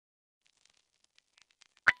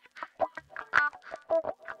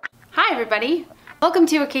Hi everybody! Welcome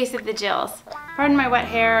to A Case of the Jills. Pardon my wet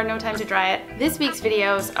hair, no time to dry it. This week's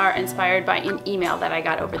videos are inspired by an email that I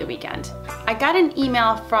got over the weekend. I got an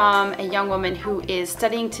email from a young woman who is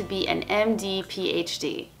studying to be an MD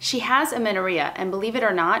PhD. She has amenorrhea, and believe it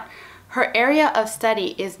or not, her area of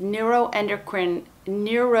study is neuroendocrine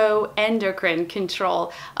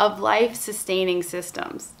control of life-sustaining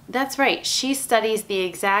systems. That's right, she studies the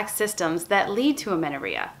exact systems that lead to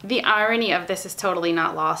amenorrhea. The irony of this is totally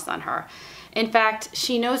not lost on her. In fact,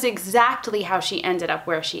 she knows exactly how she ended up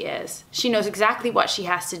where she is. She knows exactly what she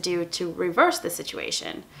has to do to reverse the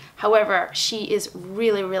situation. However, she is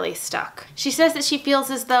really stuck. She says that she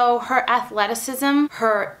feels as though her athleticism,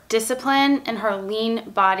 her discipline, and her lean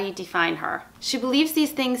body define her. She believes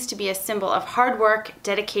these things to be a symbol of hard work,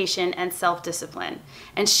 dedication, and self-discipline,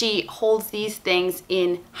 and she holds these things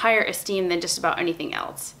in higher esteem than just about anything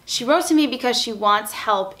else. She wrote to me because she wants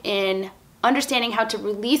help in understanding how to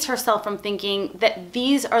release herself from thinking that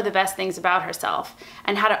these are the best things about herself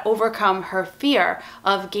and how to overcome her fear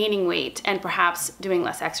of gaining weight and perhaps doing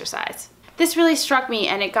less exercise. This really struck me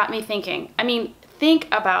and it got me thinking. I mean, think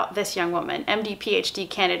about this young woman, MD, PhD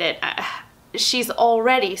candidate. She's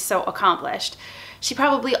already so accomplished. She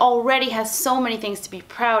probably already has so many things to be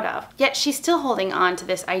proud of, yet she's still holding on to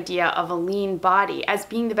this idea of a lean body as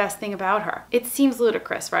being the best thing about her. It seems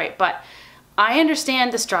ludicrous, right? But I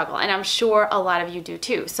understand the struggle, and I'm sure a lot of you do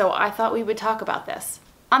too, so I thought we would talk about this.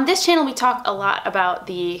 On this channel, we talk a lot about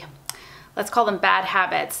the, let's call them bad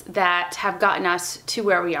habits that have gotten us to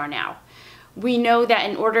where we are now. We know that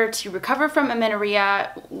in order to recover from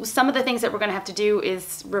amenorrhea, some of the things that we're gonna have to do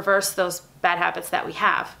is reverse those bad habits that we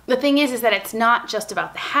have. The thing is that it's not just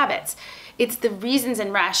about the habits. It's the reasons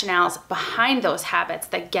and rationales behind those habits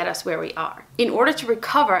that get us where we are. In order to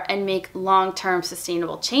recover and make long-term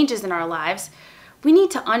sustainable changes in our lives, we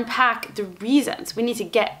need to unpack the reasons. We need to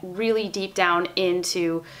get really deep down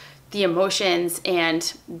into the emotions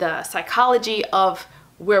and the psychology of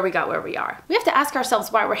where we got where we are. We have to ask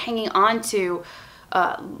ourselves why we're hanging on to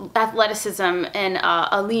athleticism and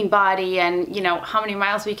a lean body and, you know, how many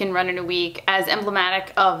miles we can run in a week as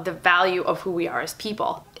emblematic of the value of who we are as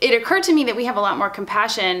people. It occurred to me that we have a lot more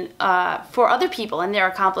compassion for other people and their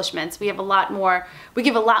accomplishments. We give a lot more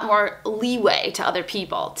leeway to other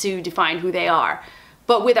people to define who they are.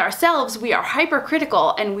 But with ourselves, we are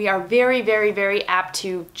hypercritical and we are very apt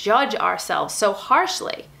to judge ourselves so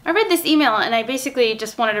harshly. I read this email and I basically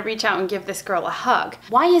just wanted to reach out and give this girl a hug.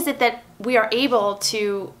 Why is it that we are able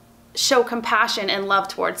to show compassion and love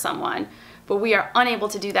towards someone, but we are unable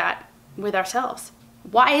to do that with ourselves?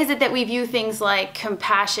 Why is it that we view things like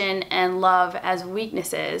compassion and love as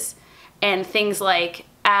weaknesses and things like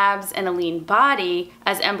abs and a lean body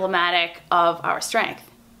as emblematic of our strength?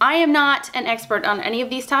 I am not an expert on any of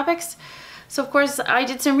these topics, so of course I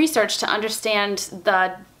did some research to understand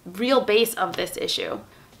the real base of this issue.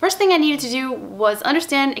 First thing I needed to do was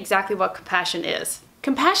understand exactly what compassion is.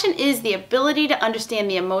 Compassion is the ability to understand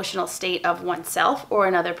the emotional state of oneself or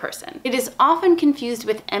another person. It is often confused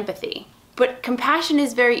with empathy, but compassion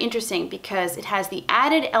is very interesting because it has the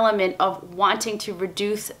added element of wanting to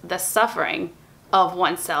reduce the suffering of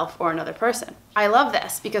oneself or another person. I love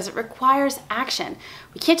this because it requires action.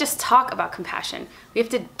 We can't just talk about compassion. We have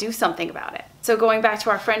to do something about it. So going back to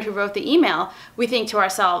our friend who wrote the email, we think to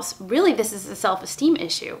ourselves, really this is a self-esteem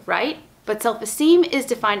issue, right? But self-esteem is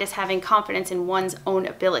defined as having confidence in one's own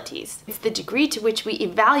abilities. It's the degree to which we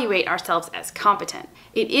evaluate ourselves as competent.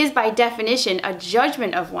 It is by definition a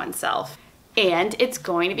judgment of oneself. And it's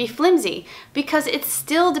going to be flimsy because it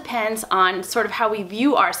still depends on sort of how we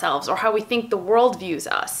view ourselves or how we think the world views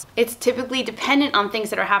us. It's typically dependent on things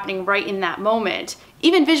that are happening right in that moment.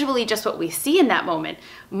 Even visually, just what we see in that moment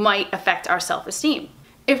might affect our self-esteem.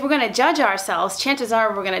 If we're going to judge ourselves, chances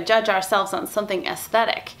are we're going to judge ourselves on something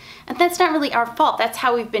aesthetic. And that's not really our fault. That's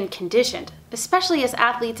how we've been conditioned, especially as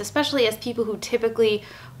athletes, especially as people who typically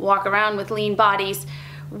walk around with lean bodies.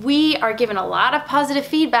 We are given a lot of positive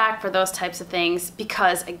feedback for those types of things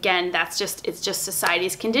because, again, it's just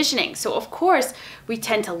society's conditioning. So of course, we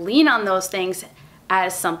tend to lean on those things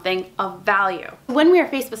as something of value. When we are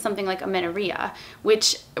faced with something like amenorrhea,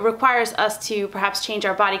 which requires us to perhaps change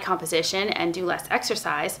our body composition and do less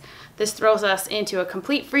exercise, this throws us into a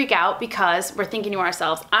complete freak out because we're thinking to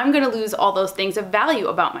ourselves, I'm gonna lose all those things of value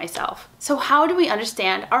about myself. So how do we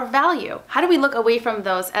understand our value? How do we look away from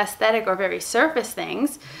those aesthetic or very surface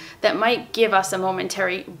things that might give us a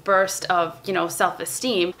momentary burst of,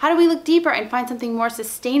 self-esteem? How do we look deeper and find something more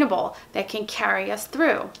sustainable that can carry us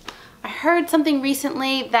through? I heard something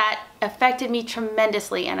recently that affected me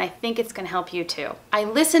tremendously, and I think it's going to help you too. I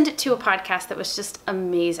listened to a podcast that was just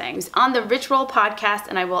amazing. It was on the Rich Roll podcast,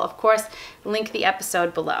 and I will, of course, link the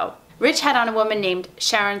episode below. Rich had on a woman named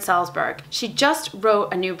Sharon Salzberg. She just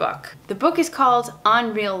wrote a new book. The book is called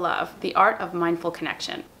On Real Love, The Art of Mindful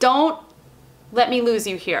Connection. Don't let me lose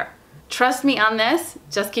you here. Trust me on this,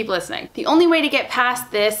 just keep listening. The only way to get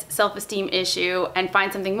past this self-esteem issue and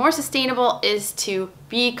find something more sustainable is to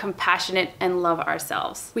be compassionate and love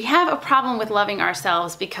ourselves. We have a problem with loving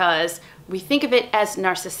ourselves because we think of it as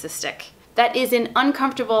narcissistic. That is an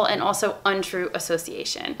uncomfortable and also untrue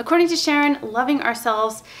association. According to Sharon, loving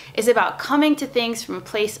ourselves is about coming to things from a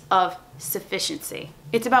place of sufficiency.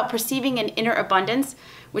 It's about perceiving an inner abundance,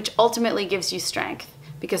 which ultimately gives you strength.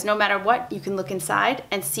 Because no matter what, you can look inside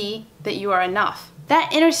and see that you are enough.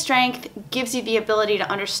 That inner strength gives you the ability to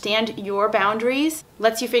understand your boundaries,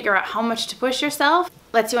 lets you figure out how much to push yourself,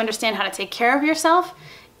 lets you understand how to take care of yourself,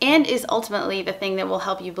 and is ultimately the thing that will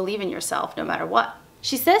help you believe in yourself no matter what.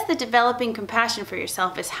 She says that developing compassion for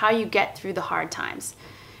yourself is how you get through the hard times.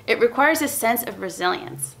 It requires a sense of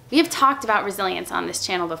resilience. We have talked about resilience on this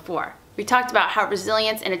channel before. We talked about how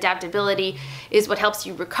resilience and adaptability is what helps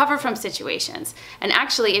you recover from situations. And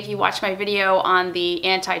actually, if you watch my video on the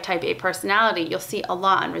anti-type A personality, you'll see a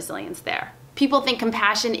lot on resilience there. People think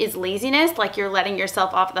compassion is laziness, like you're letting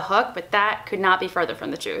yourself off the hook, but that could not be further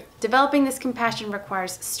from the truth. Developing this compassion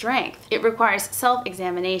requires strength. It requires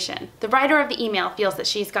self-examination. The writer of the email feels that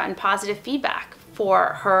she's gotten positive feedback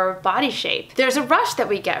for her body shape. There's a rush that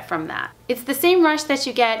we get from that. It's the same rush that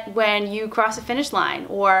you get when you cross a finish line,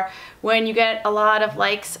 or when you get a lot of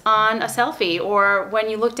likes on a selfie, or when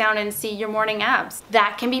you look down and see your morning abs.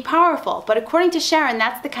 That can be powerful, but according to Sharon,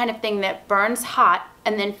 that's the kind of thing that burns hot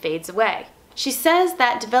and then fades away. She says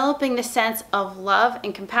that developing the sense of love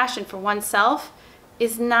and compassion for oneself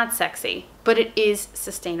is not sexy, but it is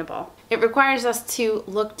sustainable. It requires us to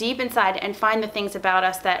look deep inside and find the things about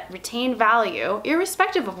us that retain value,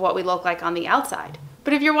 irrespective of what we look like on the outside.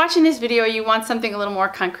 But if you're watching this video, you want something a little more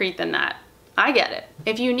concrete than that. I get it.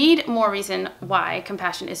 If you need more reason why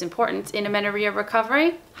compassion is important in amenorrhea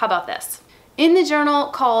recovery, how about this? In the journal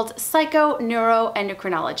called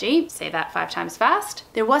Psychoneuroendocrinology, say that 5 times fast,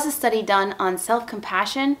 there was a study done on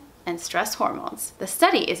self-compassion and stress hormones. The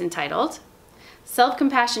study is entitled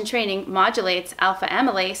Self-Compassion Training Modulates Alpha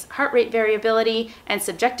Amylase, Heart Rate Variability, and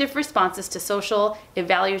Subjective Responses to Social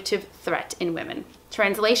Evaluative Threat in Women.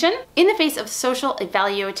 Translation: in the face of social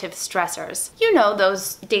evaluative stressors. You know,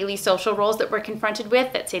 those daily social roles that we're confronted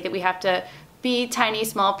with that say that we have to be tiny,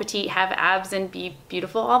 small, petite, have abs, and be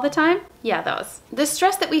beautiful all the time? Yeah, those. The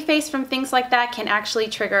stress that we face from things like that can actually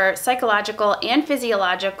trigger psychological and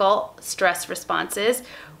physiological stress responses,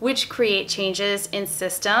 which create changes in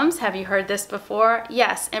systems. Have you heard this before?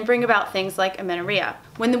 Yes, and bring about things like amenorrhea.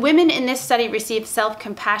 When the women in this study received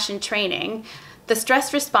self-compassion training, the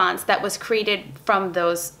stress response that was created from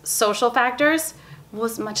those social factors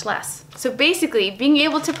was much less. So basically, being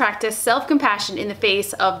able to practice self-compassion in the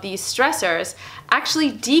face of these stressors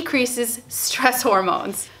actually decreases stress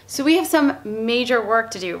hormones. So we have some major work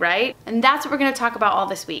to do, right? And that's what we're going to talk about all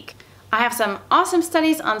this week. I have some awesome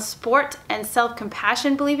studies on sport and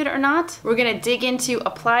self-compassion, believe it or not. We're going to dig into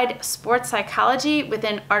applied sports psychology with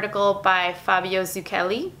an article by Fabio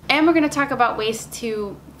Zucchelli. And we're going to talk about ways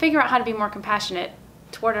to figure out how to be more compassionate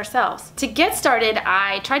toward ourselves. To get started,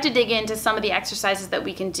 I tried to dig into some of the exercises that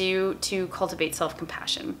we can do to cultivate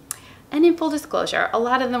self-compassion. And in full disclosure, a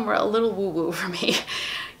lot of them were a little woo-woo for me.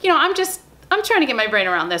 You know, I'm trying to get my brain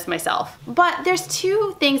around this myself. But there's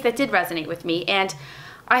 2 things that did resonate with me, and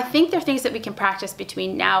I think they're things that we can practice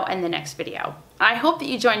between now and the next video. I hope that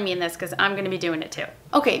you join me in this because I'm going to be doing it too.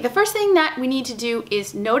 Okay, the first thing that we need to do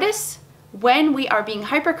is notice when we are being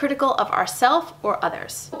hypercritical of ourselves or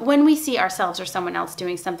others. When we see ourselves or someone else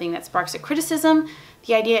doing something that sparks a criticism,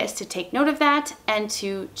 the idea is to take note of that and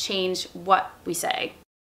to change what we say.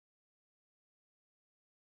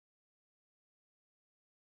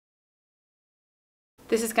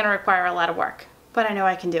 This is going to require a lot of work, but I know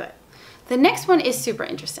I can do it. The next one is super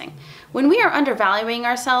interesting. When we are undervaluing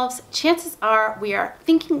ourselves, chances are we are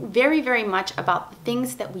thinking very, very much about the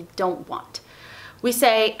things that we don't want. We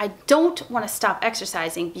say, I don't want to stop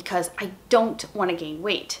exercising because I don't want to gain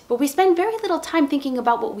weight. But we spend very little time thinking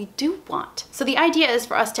about what we do want. So the idea is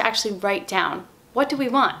for us to actually write down, what do we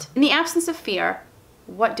want? In the absence of fear,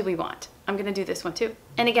 what do we want? I'm going to do this one too.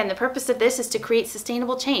 And again, the purpose of this is to create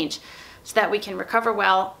sustainable change so that we can recover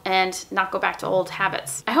well and not go back to old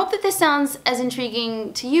habits. I hope that this sounds as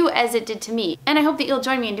intriguing to you as it did to me. And I hope that you'll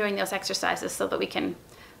join me in doing those exercises so that we can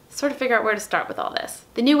sort of figure out where to start with all this.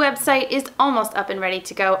 The new website is almost up and ready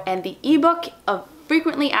to go, and the ebook of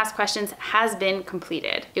frequently asked questions has been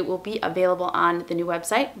completed. It will be available on the new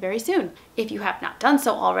website very soon. If you have not done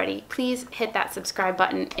so already, please hit that subscribe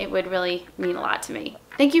button. It would really mean a lot to me.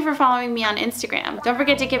 Thank you for following me on Instagram. Don't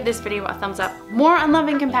forget to give this video a thumbs up. More on love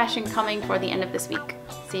and compassion coming for the end of this week.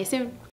 See you soon.